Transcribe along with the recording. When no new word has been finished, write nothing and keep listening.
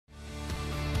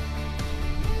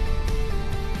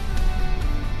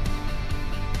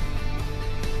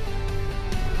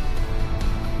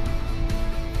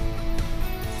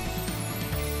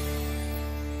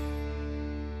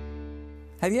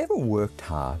Have you ever worked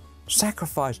hard,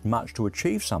 sacrificed much to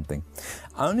achieve something,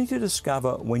 only to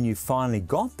discover when you finally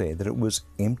got there that it was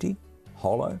empty,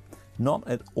 hollow, not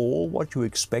at all what you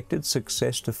expected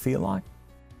success to feel like?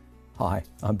 Hi,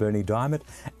 I'm Bernie Diamond,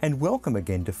 and welcome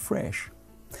again to Fresh.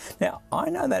 Now, I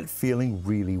know that feeling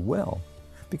really well,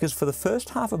 because for the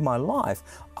first half of my life,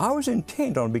 I was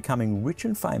intent on becoming rich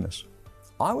and famous.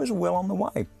 I was well on the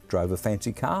way, drove a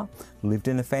fancy car, lived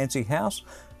in a fancy house,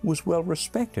 was well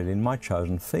respected in my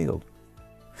chosen field.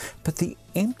 But the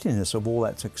emptiness of all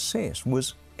that success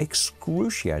was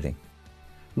excruciating.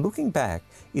 Looking back,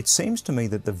 it seems to me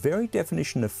that the very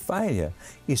definition of failure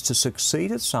is to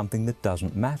succeed at something that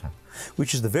doesn't matter,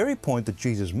 which is the very point that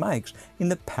Jesus makes in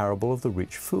the parable of the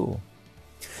rich fool.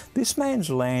 This man's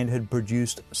land had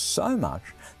produced so much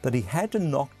that he had to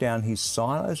knock down his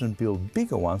silos and build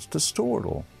bigger ones to store it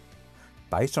all.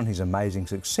 Based on his amazing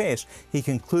success, he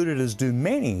concluded, as do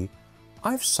many,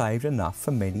 I've saved enough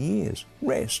for many years.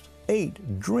 Rest,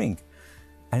 eat, drink,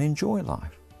 and enjoy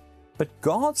life. But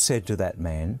God said to that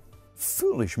man,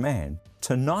 foolish man,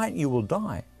 tonight you will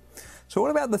die. So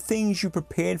what about the things you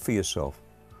prepared for yourself?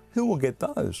 Who will get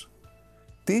those?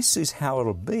 This is how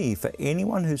it'll be for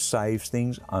anyone who saves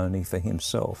things only for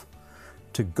himself.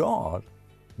 To God,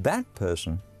 that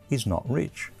person is not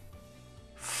rich.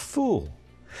 Fool!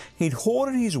 He'd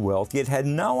hoarded his wealth, yet had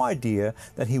no idea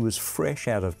that he was fresh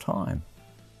out of time.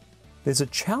 There's a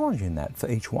challenge in that for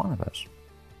each one of us.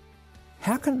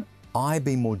 How can I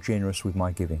be more generous with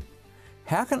my giving?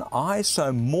 How can I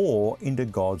sow more into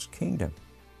God's kingdom?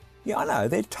 Yeah, I know,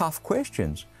 they're tough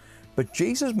questions, but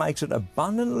Jesus makes it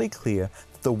abundantly clear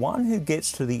that the one who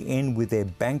gets to the end with their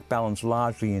bank balance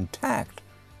largely intact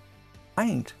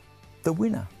ain't the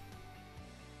winner.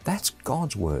 That's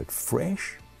God's word,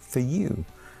 fresh for you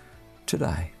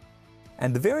today.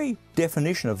 And the very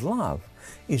definition of love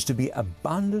is to be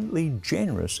abundantly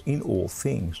generous in all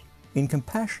things, in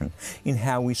compassion, in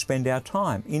how we spend our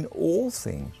time, in all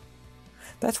things.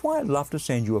 That's why I'd love to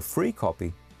send you a free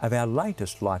copy of our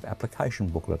latest life application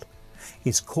booklet.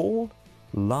 It's called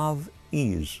Love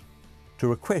Is. To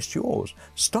request yours,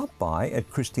 stop by at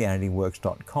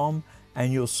christianityworks.com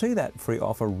and you'll see that free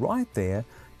offer right there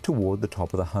toward the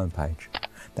top of the homepage.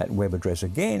 That web address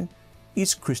again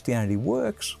is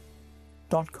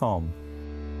christianityworks.com.